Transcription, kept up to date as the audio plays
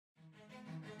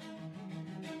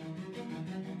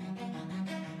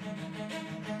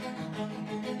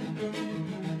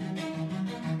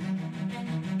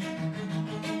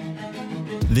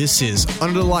This is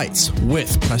Under the Lights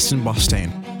with Preston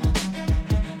Bostain.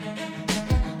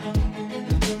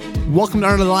 Welcome to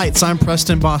Under the Lights. I'm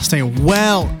Preston Bostain.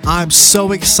 Well, I'm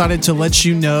so excited to let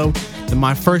you know that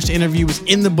my first interview is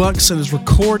in the books and is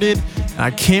recorded, and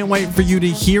I can't wait for you to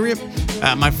hear it.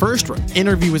 My first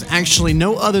interview was actually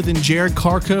no other than Jared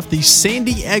Carkuff, the San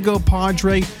Diego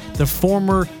Padre, the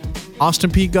former Austin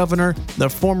Peay governor, the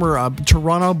former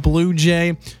Toronto Blue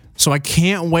Jay. So I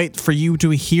can't wait for you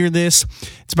to hear this.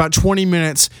 It's about 20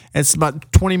 minutes. It's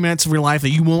about 20 minutes of your life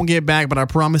that you won't get back, but I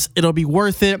promise it'll be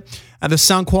worth it. The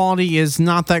sound quality is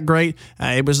not that great.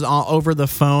 It was all over the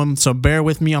phone, so bear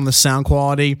with me on the sound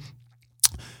quality.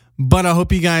 But I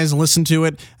hope you guys listen to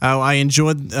it. I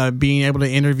enjoyed being able to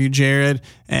interview Jared,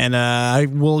 and I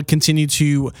will continue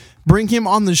to bring him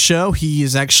on the show. He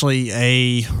is actually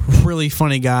a really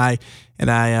funny guy, and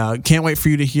I can't wait for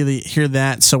you to hear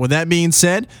that. So with that being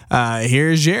said,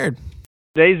 here's Jared.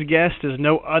 Today's guest is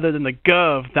no other than the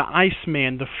Gov, the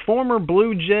Iceman, the former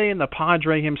Blue Jay and the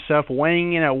Padre himself,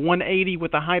 weighing in at 180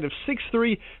 with a height of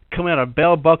 6'3", coming out of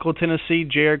Bell Buckle, Tennessee,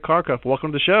 Jared Carcuff.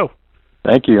 Welcome to the show.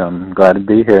 Thank you. I'm glad to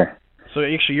be here. So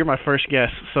actually, you're my first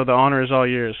guest, so the honor is all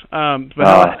yours. But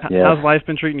yes. How's life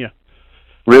been treating you?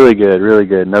 Really good, really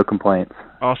good. No complaints.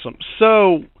 Awesome.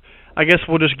 So I guess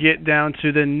we'll just get down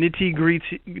to the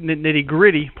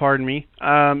nitty-gritty, pardon me.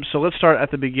 So let's start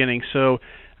at the beginning. So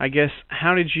I guess,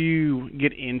 how did you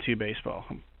get into baseball?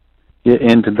 Get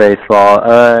into baseball.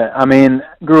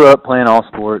 Grew up playing all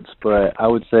sports, but I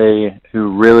would say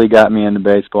who really got me into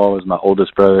baseball was my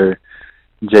oldest brother,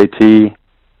 JT.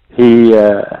 He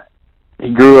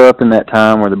grew up in that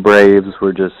time where the Braves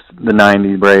were just the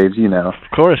 90s Braves, you know.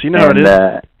 Of course, you know how it is.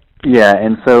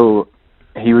 And so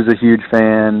he was a huge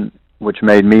fan, which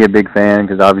made me a big fan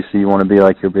because obviously you want to be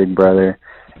like your big brother,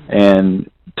 and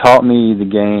taught me the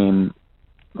game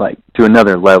like to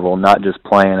another level, not just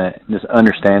playing it, just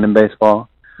understanding baseball.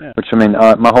 Yeah. Which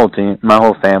my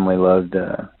whole family loved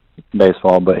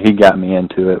baseball, but he got me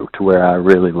into it to where I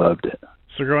really loved it.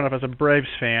 So growing up as a Braves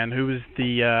fan, who was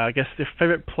your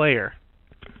favorite player?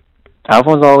 I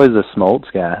was always a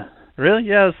Smoltz guy. Really?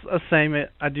 Yeah, it's same.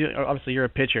 I do. Obviously, you're a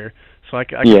pitcher, so I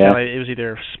can tell it was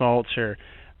either Smoltz or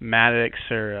Maddox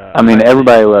or.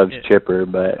 Everybody loves Chipper,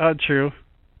 but. Oh, true.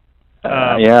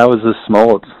 I was a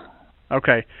Smoltz.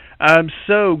 Okay.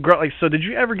 So did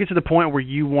you ever get to the point where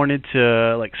you wanted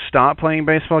to stop playing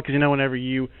baseball? Because whenever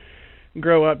you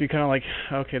grow up, you kind of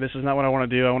okay, this is not what I want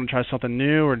to do. I want to try something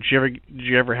new. Or did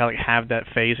you ever have that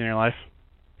phase in your life?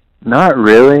 Not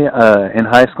really. In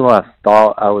high school, I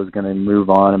thought I was going to move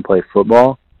on and play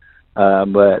football,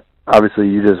 but obviously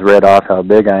you just read off how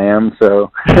big I am,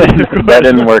 so that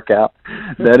didn't work out.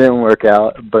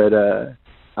 But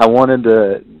I wanted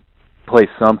to play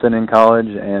something in college,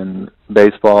 and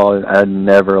baseball, I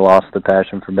never lost the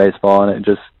passion for baseball, and it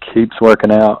just keeps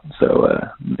working out. So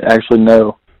actually,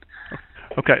 no.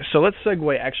 Okay, so let's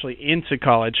segue actually into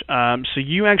college. So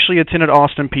you actually attended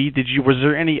Austin Peay. Was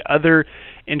there any other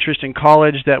interest in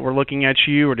college that were looking at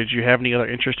you, or did you have any other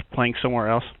interest in playing somewhere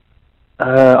else?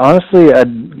 Honestly, I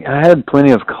had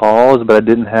plenty of calls, but I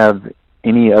didn't have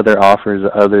any other offers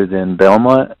other than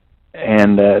Belmont.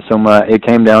 And so it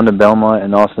came down to Belmont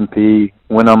and Austin Peay.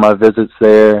 Went on my visits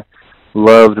there,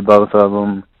 loved both of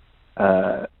them.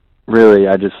 Really,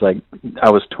 I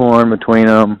was torn between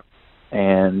them.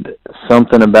 And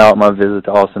something about my visit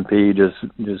to Austin Peay just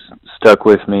stuck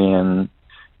with me, and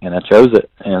I chose it,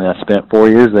 and I spent 4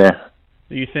 years there.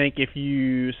 Do you think if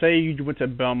you say you went to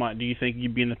Belmont, do you think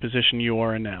you'd be in the position you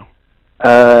are in now?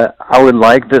 I would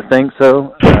like to think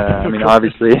so.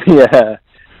 Obviously,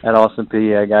 at Austin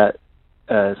Peay, I got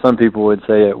some people would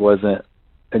say it wasn't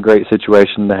a great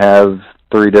situation to have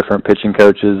 3 different pitching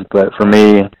coaches, but for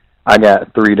me, I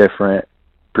got 3 different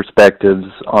perspectives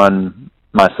on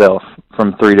myself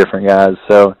from 3 different guys.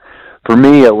 So for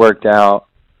me, it worked out,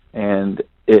 and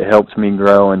it helped me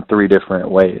grow in 3 different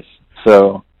ways.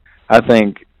 So I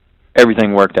think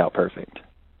everything worked out perfect.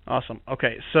 Awesome.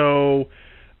 Okay, so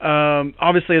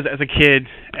obviously as a kid,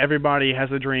 everybody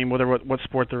has a dream, whether what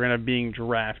sport they're in, of being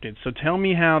drafted. So tell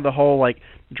me how the whole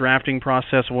drafting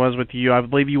process was with you. I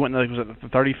believe you went in was it the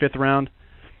 35th round?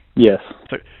 Yes.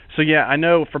 So yeah, I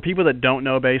know for people that don't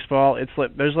know baseball, it's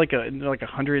there's it's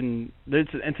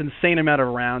an insane amount of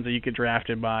rounds that you get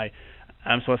drafted by.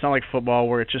 So it's not like football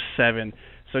where it's just 7.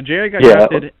 So Jerry got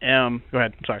drafted. Go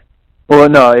ahead. I'm sorry. Well,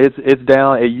 no, it's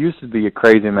down. It used to be a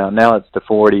crazy amount. Now it's to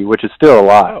 40, which is still a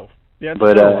lot. Oh, yeah,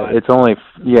 but it's only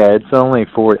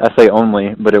 40. I say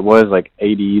only, but it was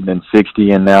 80, then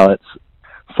 60, and now it's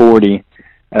 40.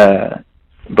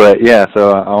 But yeah,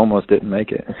 so I almost didn't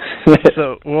make it.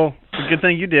 So, well, good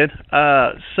thing you did.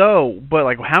 But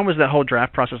like, how was that whole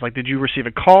draft process? Like, did you receive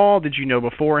a call? Did you know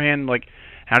beforehand? Like,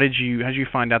 how did you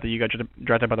find out that you got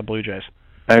drafted by the Blue Jays?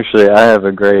 Actually, I have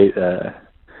a great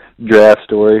draft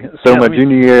story. So my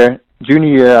junior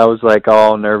year, I was like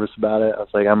all nervous about it. I was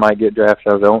like, I might get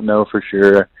drafted. I don't know for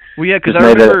sure. Well, yeah, because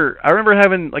I remember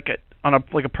having on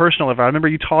a personal level. I remember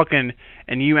you talking,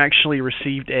 and you actually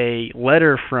received a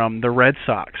letter from the Red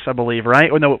Sox, I believe,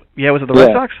 right? Or no, yeah, was it the Red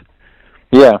Sox?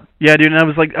 Yeah. Yeah, dude, and I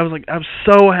was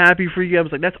so happy for you. I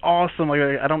was like, that's awesome. Like,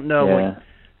 I don't know,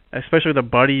 like, especially with a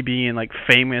buddy being like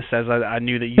famous as I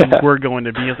knew that you were going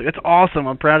to be. I was like, that's awesome.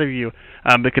 I'm proud of you.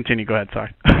 But continue. Go ahead.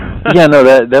 Sorry. Yeah, no,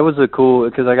 that was a cool,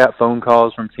 because I got phone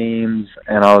calls from teams,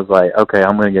 and I was like, okay,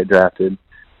 I'm going to get drafted.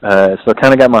 So I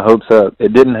kind of got my hopes up.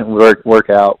 It didn't work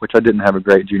out, which I didn't have a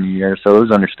great junior year, so it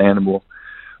was understandable.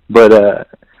 But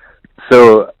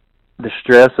so the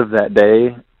stress of that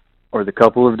day, or the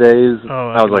couple of days,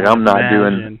 I was like, I'm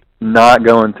not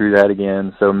going through that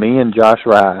again. So me and Josh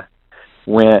Rye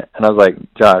went, and I was like,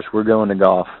 Josh, we're going to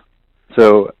golf.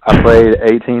 So I played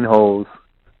 18 holes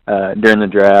during the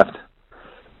draft,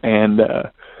 and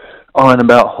on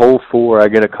about hole 4, I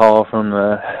get a call from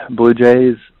the Blue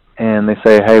Jays, and they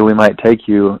say, hey, we might take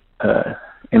you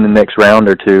in the next round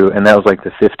or two, and that was like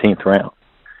the 15th round.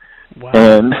 Wow.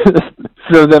 And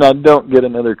so then I don't get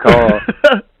another call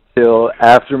till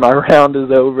after my round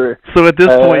is over. So at this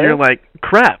point, you're like,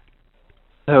 crap.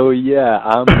 Oh, yeah,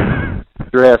 I'm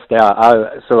stressed out.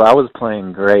 So I was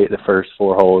playing great the first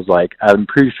 4 holes. Like, I'm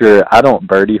pretty sure I don't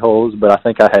birdie holes, but I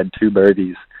think I had 2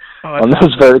 birdies on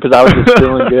those birdies because I was just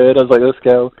feeling good. I was like, let's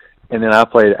go. And then I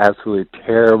played absolutely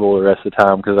terrible the rest of the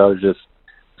time because I was just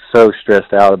so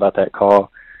stressed out about that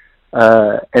call.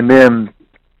 And then,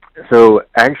 so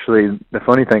actually, the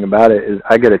funny thing about it is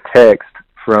I get a text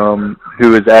from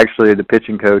who is actually the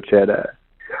pitching coach at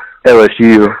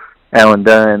LSU. Alan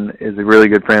Dunn is a really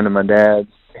good friend of my dad's.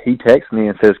 He texts me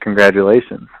and says,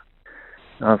 congratulations.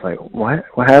 And I was like,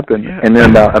 what happened? Yeah. And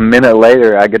then about a minute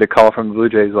later, I get a call from the Blue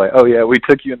Jays like, oh, yeah, we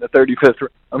took you in the 35th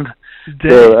round. Dang.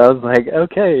 So I was like,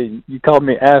 okay, you called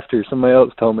me after. Somebody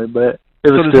else told me, but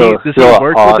it was does he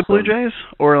work awesome. with the Blue Jays?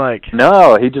 Or like?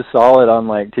 No, he just saw it on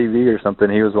like TV or something.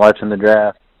 He was watching the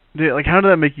draft. Dude, like, how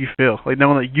did that make you feel? Like,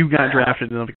 knowing that you got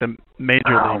drafted in like the major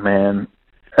league? Oh, man.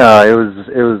 It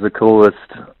was the coolest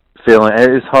feeling.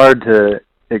 It's hard to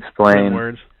explain. In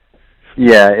words.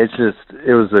 Yeah, it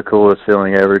was the coolest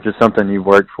feeling ever. Just something you've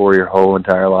worked for your whole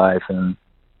entire life and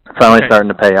finally starting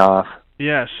to pay off.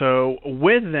 Yeah, so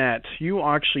with that, you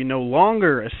are actually no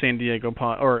longer a San Diego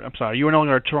Padre, or I'm sorry, you are no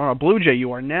longer a Toronto Blue Jay.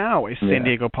 You are now a San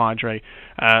Diego Padre.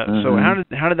 So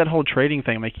how did that whole trading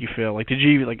thing make you feel? Like, did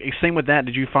you same with that?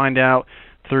 Did you find out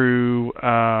through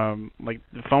like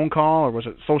the phone call, or was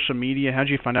it social media? How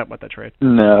did you find out about that trade?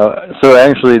 No, so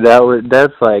actually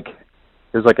that's like.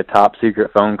 It was like a top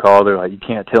secret phone call. They're like, you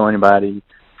can't tell anybody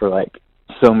for like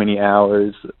so many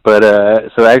hours. But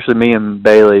so actually me and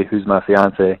Bailey, who's my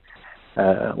fiance,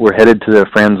 we're headed to a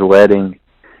friend's wedding,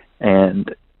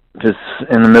 and just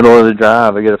in the middle of the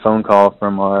drive, I get a phone call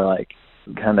from our like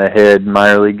kind of head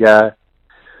minor league guy.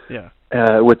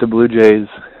 Yeah. With the Blue Jays,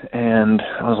 and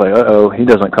I was like, uh-oh, he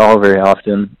doesn't call very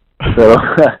often. So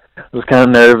I was kind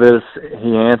of nervous.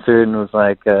 He answered and was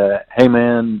like, hey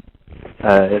man,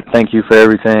 thank you for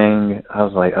everything. I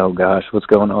was like, oh gosh, what's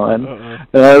going on?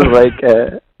 And I was like,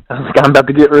 I'm about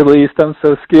to get released. I'm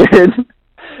so scared.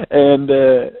 And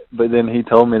but then he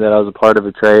told me that I was a part of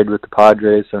a trade with the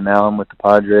Padres, so now I'm with the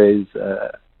Padres.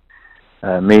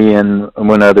 Me and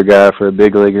one other guy for a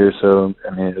big leaguer. So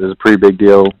I mean, it was a pretty big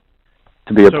deal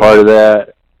to be a part of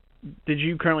that. Did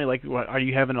you currently are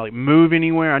you having to move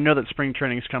anywhere? I know that spring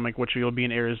training is coming, which you'll be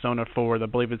in Arizona for. I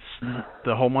believe it's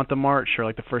the whole month of March, or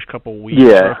like the first couple of weeks,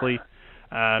 roughly.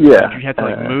 Did you have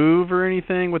to move or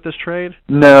anything with this trade?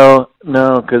 No,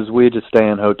 because we just stay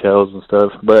in hotels and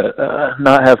stuff, but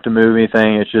not have to move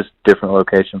anything. It's just different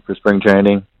location for spring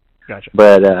training. Gotcha.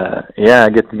 But I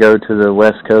get to go to the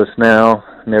West Coast now.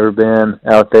 Never been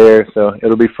out there, so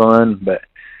it'll be fun. But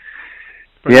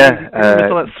yeah,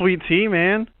 that sweet tea,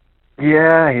 man.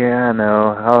 Yeah, I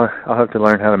know. I'll have to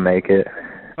learn how to make it.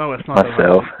 Oh, it's not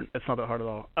myself. It's not that hard at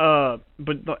all.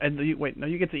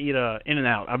 You get to eat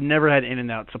In-N-Out. I've never had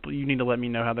In-N-Out, so you need to let me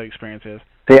know how the experience is.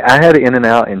 See, I had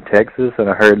In-N-Out in Texas, and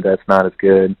I heard that's not as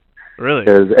good. Really?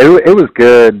 Because it was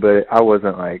good, but I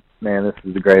wasn't like, man, this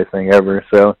is the greatest thing ever.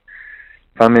 So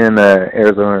if I'm in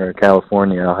Arizona or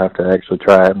California, I'll have to actually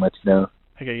try it and let you know.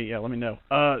 Okay, yeah, let me know.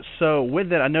 So with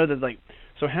that, I know that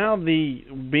So how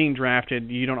being drafted,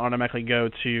 you don't automatically go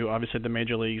to obviously the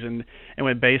major leagues, and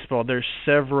with baseball, there's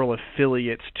several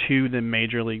affiliates to the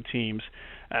major league teams.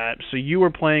 So you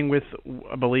were playing with,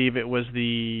 I believe it was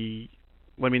the.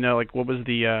 Let me know, like, what was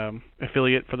the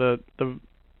affiliate for the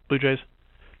Blue Jays?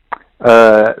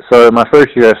 So my first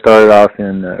year, I started off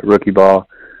in rookie ball.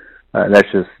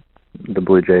 That's just the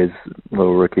Blue Jays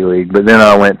little rookie league. But then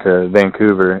I went to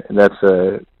Vancouver. That's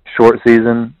a short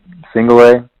season, single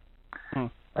A.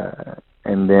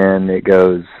 And then it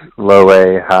goes low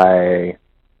A, high A,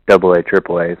 double A,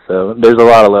 triple A. So there's a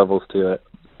lot of levels to it.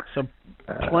 So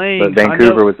playing, but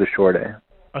Vancouver was the short A.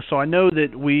 So I know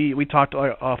that we talked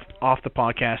off the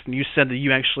podcast, and you said that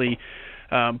you actually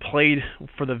played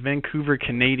for the Vancouver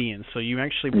Canadians. So you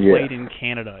actually played in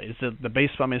Canada. Is the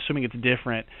baseball? I'm assuming it's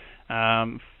different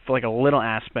for like a little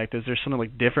aspect. Is there something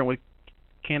like different with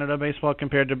Canada baseball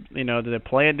compared to, do they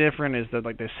play it different? Is that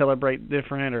like they celebrate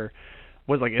different, or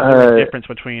is there a difference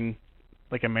between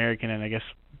like American and I guess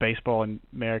baseball in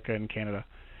America and Canada?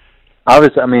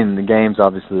 Obviously, I mean the game's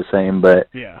obviously the same, but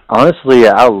honestly,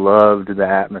 I loved the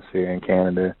atmosphere in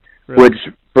Canada. Really? Which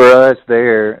for us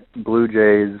there, Blue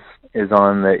Jays is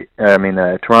on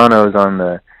Toronto's on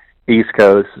the East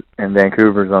Coast and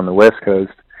Vancouver's on the West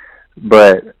Coast,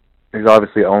 but there's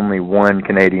obviously only one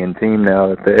Canadian team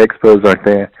now that the Expos aren't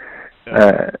there.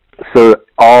 So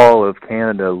all of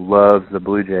Canada loves the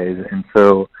Blue Jays, and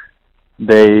so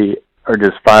they are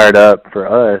just fired up for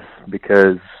us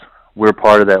because we're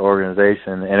part of that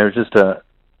organization. And it was just a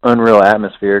unreal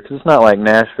atmosphere because it's not like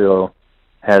Nashville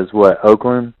has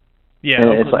Oakland. Yeah,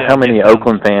 and it's like how many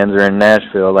Oakland fans are in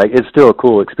Nashville? Like, it's still a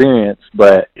cool experience,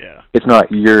 but it's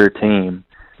not your team.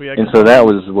 And so that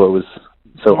was what was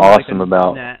so awesome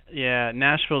about.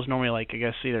 Nashville's normally like, I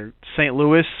guess, either St.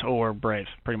 Louis or Braves,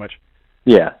 pretty much.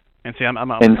 Yeah. And see, I'm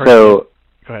and so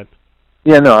go ahead.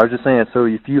 Yeah, no, I was just saying. So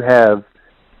if you have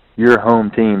your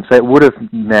home team, say, what if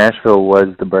Nashville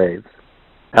was the Braves?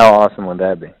 How awesome would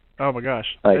that be? Oh my gosh!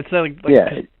 Like,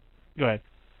 yeah. Go ahead.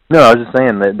 No, I was just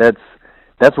saying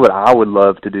that's what I would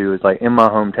love to do. Is like in my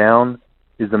hometown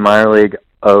is the minor league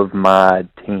of my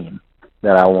team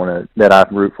that I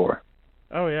root for.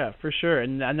 Oh yeah, for sure.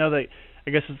 And I know that. I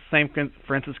guess it's the same,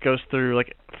 for instance, goes through,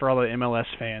 like, for all the MLS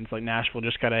fans. Like, Nashville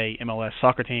just got a MLS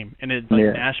soccer team, and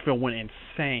Nashville went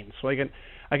insane. So I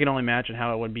can only imagine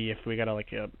how it would be if we got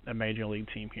a major league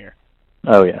team here.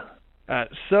 Oh yeah.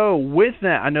 So with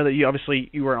that, I know that you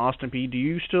were in Austin Peay. Do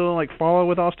you still follow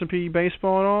with Austin Peay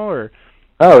baseball at all, or?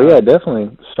 Oh yeah,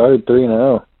 definitely. Started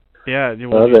 3-0. Yeah,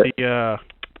 love it.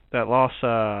 That loss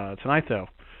tonight though.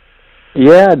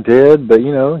 Yeah, I did, but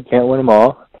you can't win them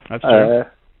all. That's true.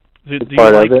 Do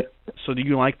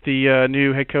you like the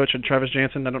new head coach, Travis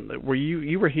Jansen?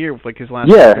 You were here with his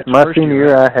last? Yeah, my senior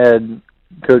year I had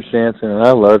Coach Jansen, and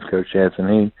I loved Coach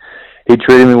Jansen. He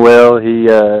treated me well.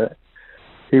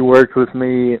 He worked with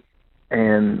me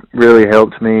and really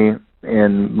helped me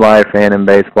in life and in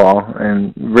baseball,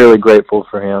 and really grateful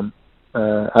for him.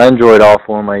 I enjoyed all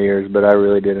 4 of my years, but I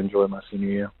really did enjoy my senior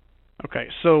year. Okay,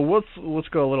 so let's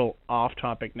go a little off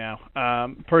topic now.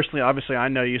 Personally, obviously, I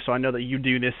know you, so I know that you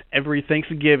do this every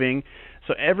Thanksgiving.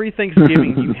 So every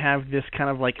Thanksgiving, you have this kind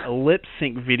of like a lip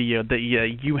sync video that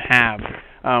you have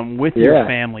with your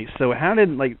family. So how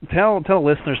did tell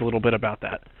listeners a little bit about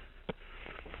that?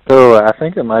 So I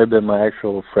think it might have been my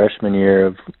actual freshman year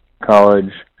of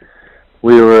college.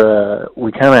 We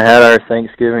kind of had our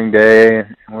Thanksgiving day,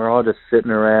 and we're all just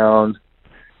sitting around,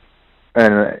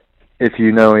 and if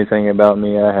you know anything about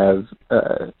me, I have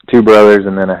 2 brothers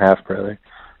and then a half brother.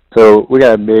 So we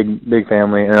got a big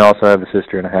family, and I also have a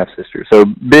sister and a half sister. So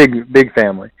big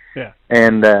family. Yeah.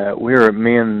 And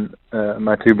me and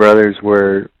my 2 brothers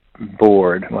were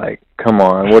bored. Like, come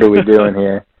on, what are we doing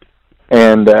here?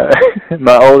 And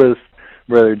my oldest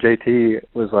brother JT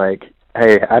was like,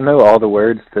 "Hey, I know all the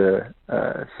words to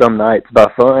Some Nights by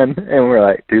Fun," and we're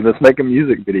like, "Dude, let's make a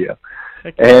music video."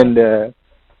 And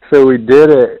so we did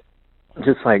it.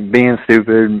 Just being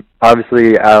stupid.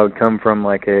 Obviously, I would come from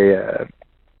a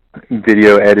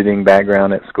video editing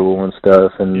background at school and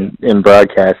stuff, and in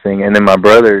broadcasting. And then my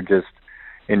brother just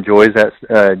enjoys that.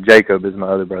 Jacob is my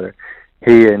other brother.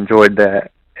 He enjoyed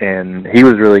that, and he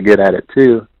was really good at it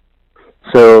too.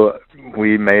 So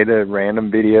we made a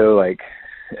random video. It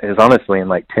was honestly in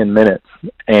 10 minutes,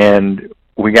 and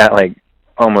we got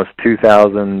almost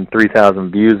 2,000,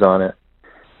 3,000 views on it.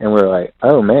 And we're like,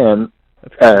 oh man.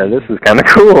 This is kind of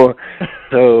cool.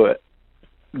 So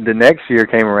the next year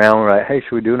came around, we're like, hey,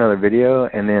 should we do another video?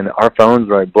 And then our phones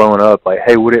were blowing up,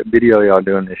 hey, what video are y'all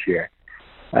doing this year?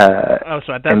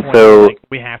 So at that point,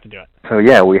 we have to do it. So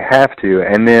yeah, we have to.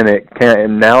 And then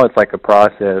and now it's a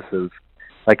process of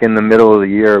like in the middle of the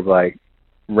year, like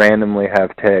randomly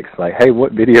have texts like, "Hey,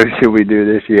 what video should we do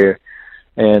this year?"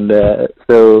 And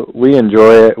so we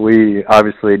enjoy it. We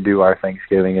obviously do our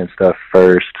Thanksgiving and stuff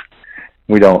first.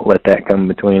 We don't let that come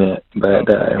between it, but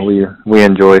we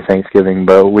enjoy Thanksgiving,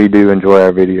 but we do enjoy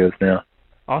our videos now.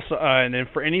 Also, and then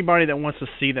for anybody that wants to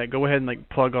see that, go ahead and like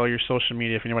plug all your social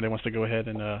media if anybody wants to go ahead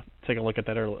and take a look at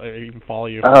that or even follow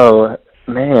you. Oh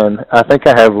man, I think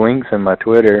I have links in my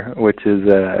Twitter, which is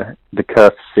the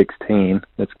Cuff16.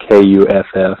 That's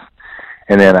Kuff,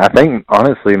 and then I think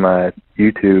honestly my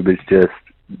YouTube is just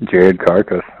Jared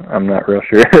Carkuff. I'm not real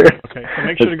sure. Okay, so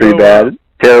make sure to go. Pretty bad.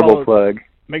 Terrible plug.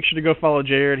 Make sure to go follow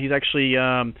Jared. He's actually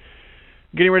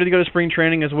getting ready to go to spring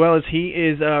training, as well as he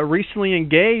is recently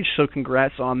engaged, so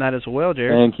congrats on that as well,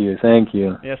 Jared. Thank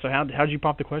you. Yeah, so how'd you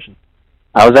pop the question?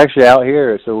 I was actually out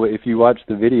here, so if you watch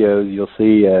the videos, you'll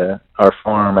see our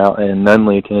farm out in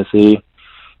Nunley, Tennessee.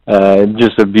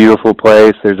 Just a beautiful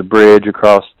place. There's a bridge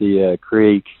across the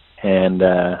creek, and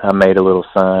I made a little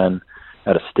sign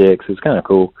out of sticks. It's kind of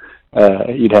cool.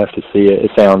 You'd have to see it.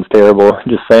 It sounds terrible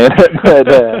just saying it, but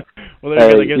well,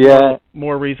 there you go.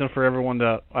 More reason for everyone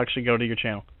to actually go to your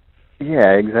channel.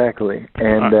 Yeah, exactly.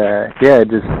 And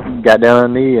just got down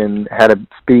on me and had a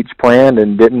speech planned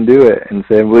and didn't do it and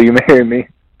said, "Will you marry me?"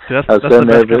 See, that's the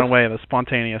best kind of way. That's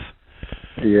spontaneous.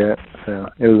 Yeah, so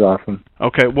it was awesome.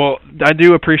 Okay, well, I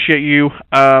do appreciate you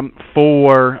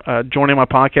for joining my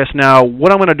podcast. Now,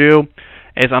 what I'm going to do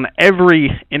is on every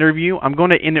interview, I'm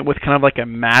going to end it with kind of like a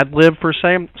Mad Lib, per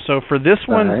se. So for this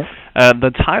one,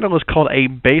 the title is called A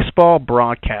Baseball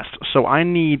Broadcast. So I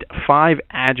need 5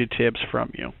 adjectives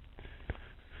from you.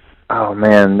 Oh,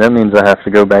 man, that means I have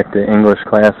to go back to English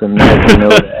class and actually know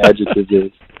what an adjective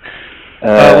is.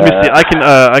 Let me see. I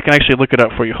can actually look it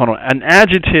up for you. Hold on. An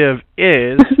adjective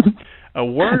is a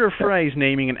word or phrase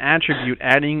naming an attribute,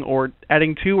 adding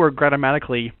to or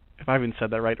grammatically, if I even said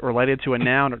that right, related to a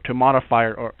noun or to modify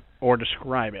or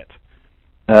describe it.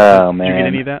 Oh, man. Did you get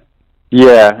any of that?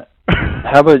 Yeah.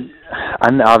 How about, I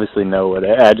obviously know what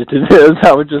an adjective is.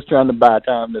 I was just trying to buy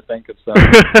time to think of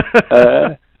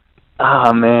something.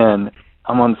 Oh, man.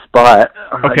 I'm on the spot.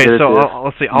 Okay, so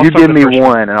let's see. You give me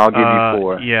one, and I'll give you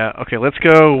 4. Yeah, okay. Let's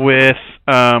go with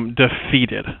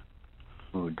defeated.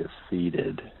 Ooh,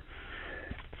 defeated.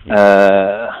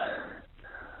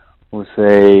 We'll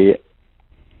say...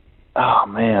 Oh,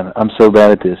 man, I'm so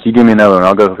bad at this. You give me another one.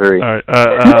 I'll go 3. All right.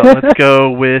 Let's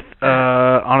go with...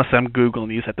 honestly, I'm Googling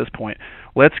these at this point.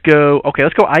 Let's go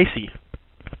icy.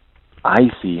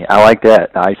 Icy. I like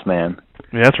that. The Iceman.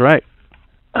 Yeah, that's right.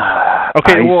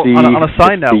 Okay, icy, well, on a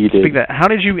side note, defeated. how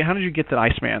did you get the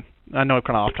Iceman? I know it's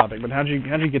kind of off topic, but how did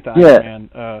you get the Iceman?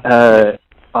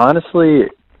 Honestly,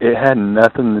 it had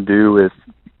nothing to do with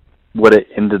what it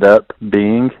ended up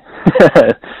being.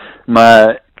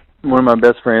 One of my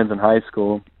best friends in high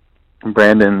school,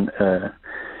 Brandon,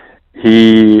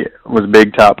 he was a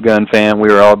big Top Gun fan. We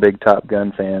were all big Top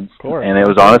Gun fans. Of course. And it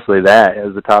was honestly that. It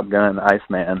was the Top Gun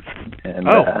Iceman. And,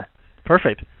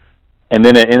 perfect. And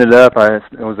then it ended up, I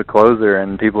was a closer,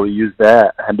 and people used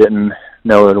that. I didn't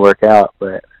know it would work out,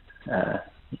 but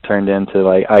it turned into,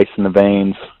 like, ice in the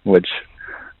veins, which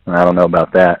I don't know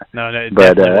about that. No, it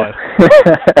definitely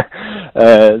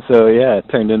was. So, yeah, it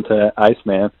turned into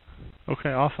Iceman.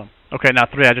 Okay, awesome. Okay, now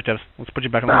 3 adjectives. Let's put you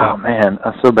back on the top. Oh, man,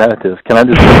 I'm so bad at this. Can I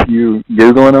just let you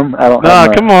Googling them? I don't know.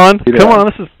 Come on. This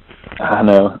is... I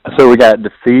know. So we got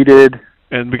defeated.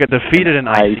 And we got defeated and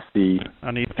icy.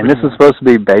 And this is supposed to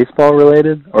be baseball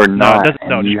related or not?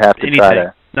 No, you have to anything. try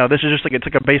to. No, this is just like, it's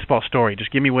like a baseball story.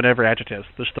 Just give me whatever adjectives.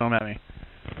 Just throw them at me.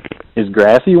 Is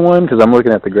grassy one? Because I'm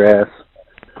looking at the grass.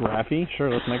 Grassy? Sure,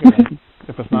 let's make it then.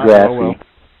 If it's not, grassy. Oh well.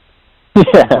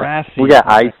 Yeah. Grassy. We got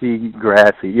icy,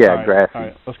 grassy. Yeah, grassy. All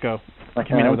right, let's go. I'm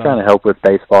trying to help with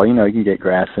baseball. You know, you can get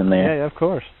grass in there. Yeah, of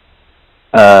course.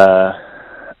 I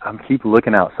keep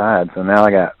looking outside, so now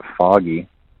I got foggy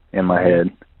in my head.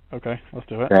 Okay, let's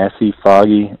do it. Grassy,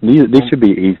 foggy. These should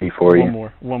be easy for you.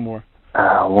 One more.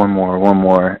 One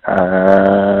more.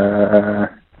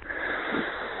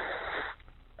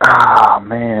 Oh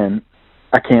man,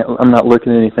 I can't. I'm not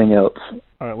looking at anything else.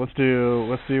 All right, let's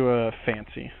do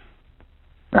fancy.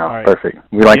 Oh, right. Perfect.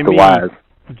 We like the Y's.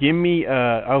 Give me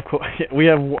we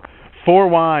have 4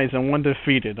 Y's and 1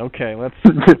 defeated. Okay, let's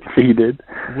defeated.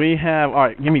 We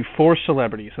have give me 4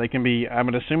 celebrities. They can be. I'm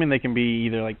assuming they can be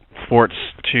either like sports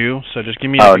too. So just give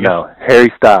me. Oh no,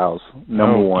 Harry Styles,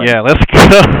 number 1. Yeah, let's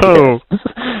go.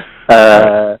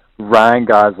 Ryan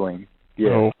Gosling.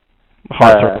 Yeah.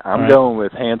 I'm going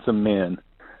with handsome men.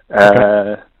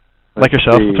 Okay. Like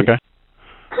yourself. See. It's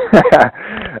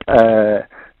okay.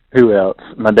 Who else?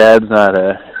 My dad's not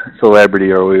a celebrity,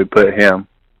 or we would put him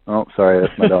Oh, sorry,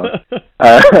 that's my dog.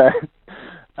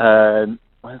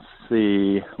 Let's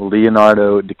see,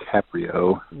 Leonardo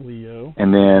DiCaprio. Leo.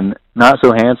 And then, not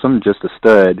so handsome, just a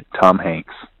stud, Tom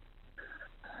Hanks.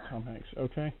 Tom Hanks.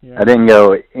 Okay. Yeah. I didn't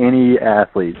go any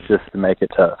athletes just to make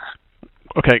it tough.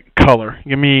 Okay, color.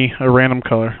 Give me a random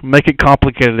color. Make it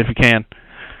complicated if you can.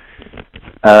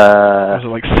 Is it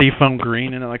like seafoam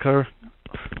green in that color?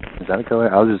 Is that a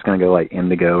color? I was just going to go like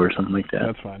indigo or something like that.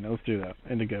 That's fine. Let's do that.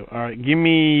 Indigo. All right. Give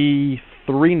me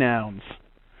 3 nouns.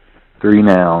 3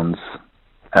 nouns.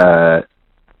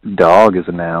 Dog is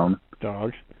a noun.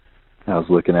 Dog. I was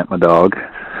looking at my dog.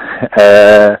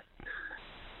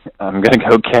 I'm going to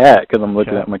go cat because I'm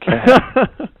looking at my cat.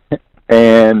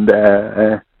 And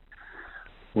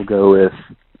we'll go with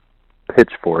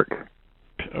pitchfork.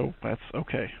 Oh, that's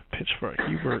okay. Pitchfork.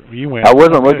 You went. I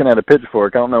wasn't looking at a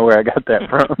pitchfork. I don't know where I got that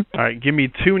from. All right. Give me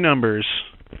 2 numbers.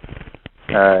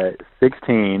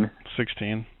 16.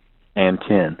 16. And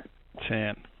 10.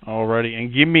 10. Alrighty.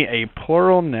 And give me a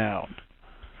plural noun.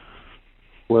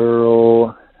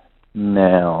 Plural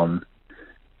noun.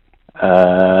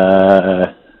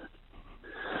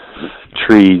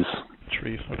 Trees.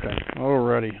 Trees. Okay.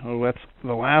 Alrighty. Oh, that's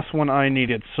the last one I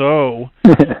needed. So,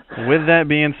 with that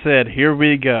being said, here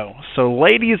we go. So,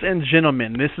 ladies and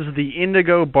gentlemen, this is the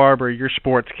Indigo Barber, your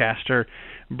sportscaster,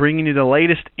 bringing you the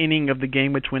latest inning of the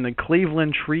game between the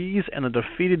Cleveland Trees and the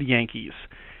defeated Yankees.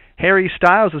 Harry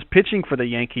Styles is pitching for the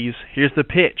Yankees. Here's the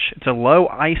pitch. It's a low,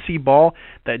 icy ball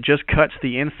that just cuts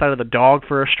the inside of the dog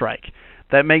for a strike.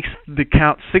 That makes the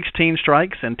count 16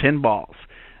 strikes and 10 balls.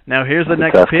 Now here's the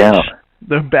next pitch. Count.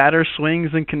 The batter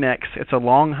swings and connects. It's a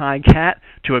long, high cat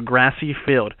to a grassy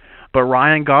field. But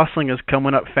Ryan Gosling is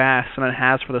coming up fast, and it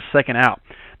has for the second out.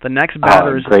 The next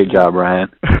batter is... Great job, Ryan.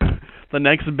 The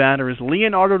next batter is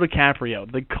Leonardo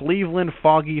DiCaprio, the Cleveland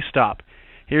Foggy Stop.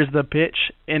 Here's the pitch,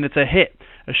 and it's a hit.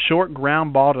 A short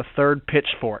ground ball to third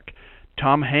pitchfork.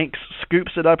 Tom Hanks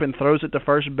scoops it up and throws it to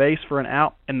first base for an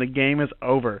out, and the game is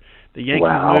over. The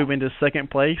Yankees move into second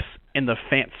place in the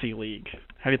Fantasy League.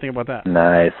 How do you think about that?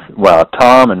 Nice. Wow,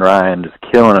 Tom and Ryan just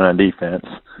killing it on defense.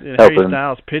 Yeah, Harry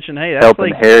Styles pitching. Hey, that's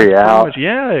helping like Harry out. Much,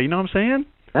 yeah, you know what I'm saying?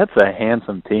 That's a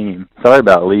handsome team. Sorry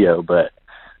about Leo, but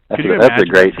that's a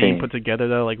great team put together,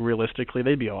 though, like realistically,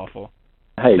 they'd be awful.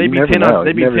 Hey, they'd be 10 out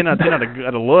of 10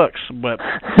 out of looks, but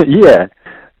yeah,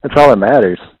 that's all that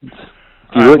matters.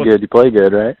 If you look good, you play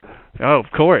good, right? Oh,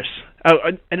 of course. Oh,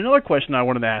 and another question I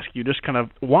wanted to ask you, just kind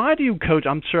of, why do coach?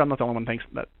 I'm sure I'm not the only one thinks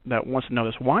that wants to know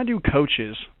this. Why do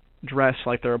coaches dress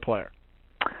like they're a player?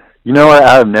 You know what?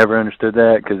 I've never understood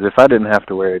that, because if I didn't have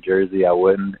to wear a jersey, I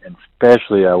wouldn't, and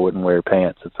especially I wouldn't wear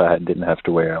pants if I didn't have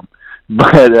to wear them.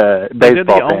 But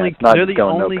baseball pants, not just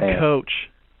going no pants. They're the only coach,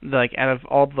 like out of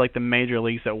all like the major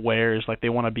leagues, that wears like they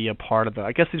want to be a part of the.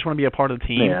 I guess they just want to be a part of the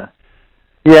team.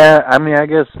 Yeah. I mean, I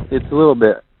guess it's a little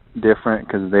bit different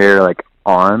because they're like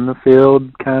on the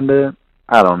field, kind of.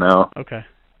 I don't know. Okay.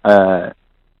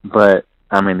 But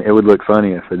I mean, it would look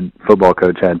funny if a football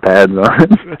coach had pads on.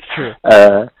 That's true.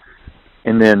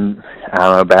 And then I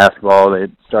don't know, basketball. They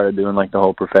started doing like the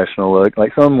whole professional look.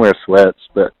 Like some wear sweats,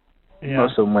 but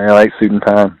most of them wear like suit and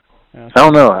tie. Yeah, I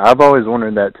don't know. I've always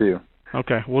wondered that too.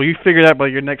 Okay. Well, you figure that by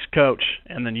your next coach,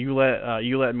 and then you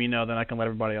let me know. Then I can let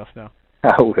everybody else know.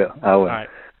 I will. All right.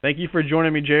 Thank you for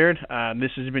joining me, Jared.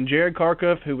 This has been Jared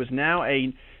Carkuff, who is now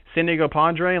a San Diego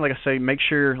Padre. Like I say, make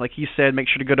sure, like he said, make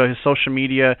sure to go to his social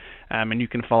media, and you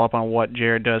can follow up on what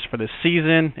Jared does for this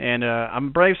season. And I'm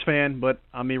a Braves fan, but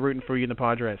I'll be rooting for you in the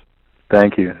Padres.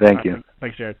 Thank you. Thank you.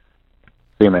 Thanks, Jared.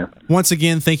 See you, man. Once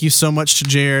again, thank you so much to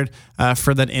Jared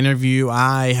for that interview.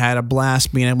 I had a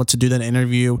blast being able to do that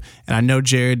interview, and I know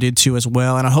Jared did too as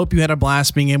well. And I hope you had a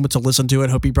blast being able to listen to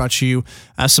it. Hope he brought you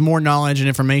some more knowledge and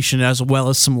information, as well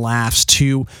as some laughs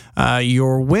to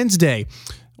your Wednesday.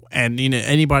 And you know,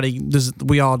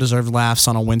 we all deserve laughs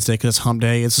on a Wednesday because it's hump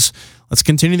day. Let's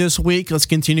continue this week. Let's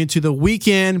continue to the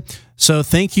weekend. So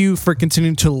thank you for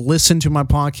continuing to listen to my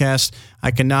podcast.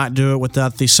 I cannot do it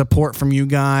without the support from you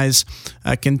guys.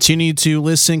 Continue to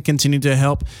listen. Continue to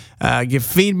help give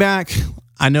feedback.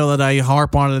 I know that I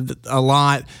harp on it a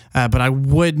lot, but I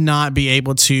would not be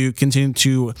able to continue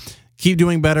to keep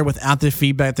doing better without the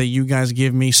feedback that you guys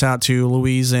give me. Shout out to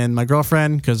Louise and my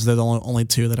girlfriend, because they're the only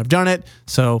two that have done it.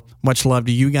 So much love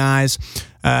to you guys.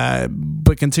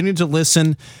 But continue to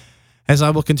listen, as I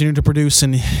will continue to produce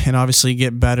and obviously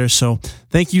get better. So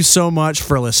thank you so much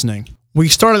for listening. We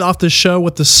started off the show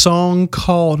with the song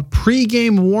called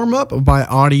Pre-Game Warm-Up by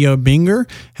Audio Binger.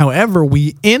 However,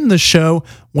 we end the show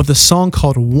with a song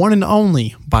called One and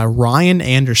Only by Ryan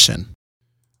Anderson.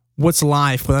 what's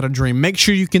life without a dream? Make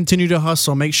sure you continue to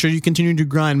hustle. Make sure you continue to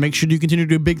grind. Make sure you continue to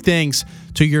do big things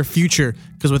to your future.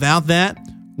 Because without that,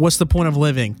 what's the point of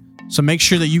living? So make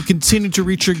sure that you continue to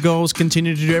reach your goals,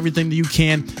 continue to do everything that you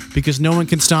can, because no one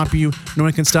can stop you. No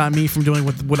one can stop me from doing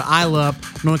what I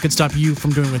love. No one can stop you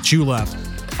from doing what you love.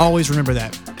 Always remember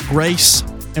that. Grace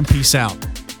and peace out.